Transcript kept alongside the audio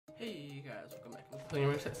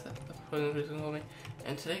And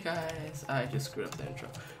today, guys, I just screwed up the intro.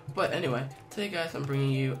 But anyway, today, guys, I'm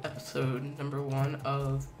bringing you episode number 1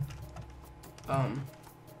 of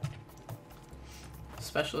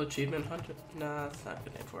Special Achievement Hunter. Nah, that's not a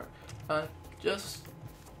good name for it. Just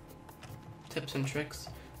tips and tricks.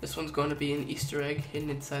 This one's going to be an Easter egg hidden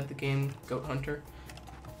inside the game Goat Hunter.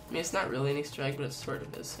 I mean, it's not really an Easter egg, but it sort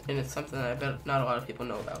of is, and it's something that I bet not a lot of people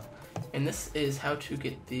know about. And this is how to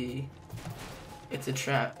get the It's a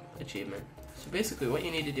Trap achievement. So basically what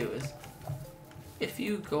you need to do is, if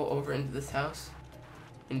you go over into this house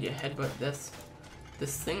and you headbutt this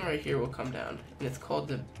thing right here will come down, and it's called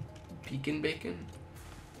the Beacon Bacon.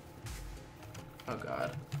 Oh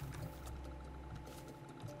god.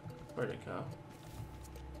 Where'd it go?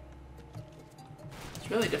 It's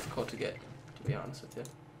really difficult to get, to be honest with you.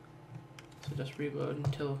 So just reload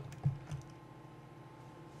until...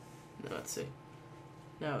 No, let's see.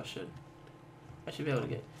 Now it should. I should be able to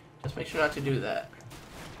get... Just make sure not to do that.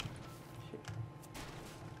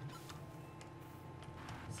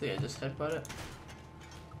 So yeah, just headbutt it.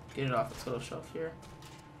 Get it off its little shelf here.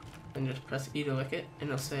 Then just press E to lick it, and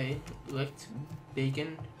it'll say licked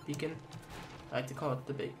bacon. Beacon. I like to call it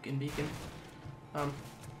the bacon beacon. I'm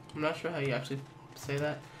not sure how you actually say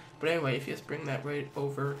that. But anyway, if you just bring that right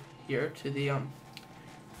over here to the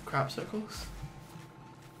crop circles,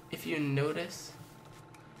 if you notice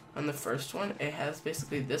on the first one it has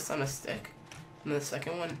basically this on a stick, and the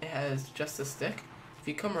second one it has just a stick. If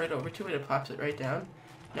you come right over to it, it pops it right down.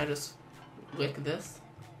 Now just lick this.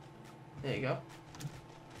 There you go.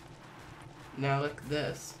 Now lick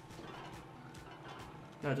this.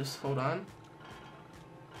 Now just hold on,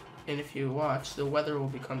 and if you watch, the weather will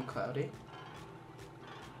become cloudy.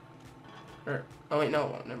 Or, oh wait, no,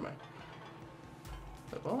 it won't, never mind.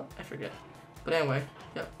 But, well, I forget. But anyway,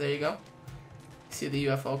 yep, there you go. See the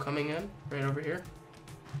UFO coming in, right over here.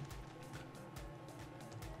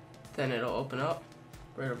 Then it'll open up,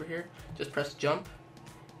 right over here. Just press jump.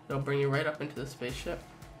 It'll bring you right up into the spaceship.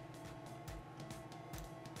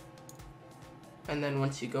 And then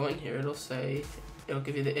once you go in here, it'll say, it'll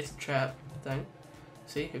give you the It's a Trap thing.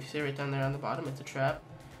 See, if you see right down there on the bottom, it's a trap.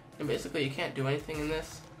 And basically you can't do anything in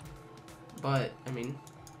this. But, I mean,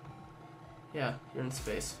 yeah, you're in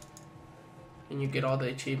space. And you get all the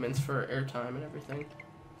achievements for airtime and everything.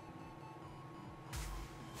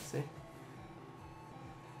 See?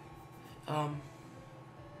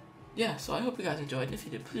 Yeah, so I hope you guys enjoyed. And if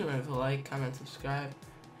you did, please remember to like, comment, subscribe.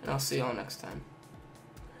 And I'll see y'all next time.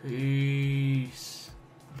 Peace.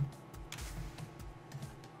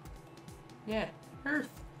 Yeah, Earth.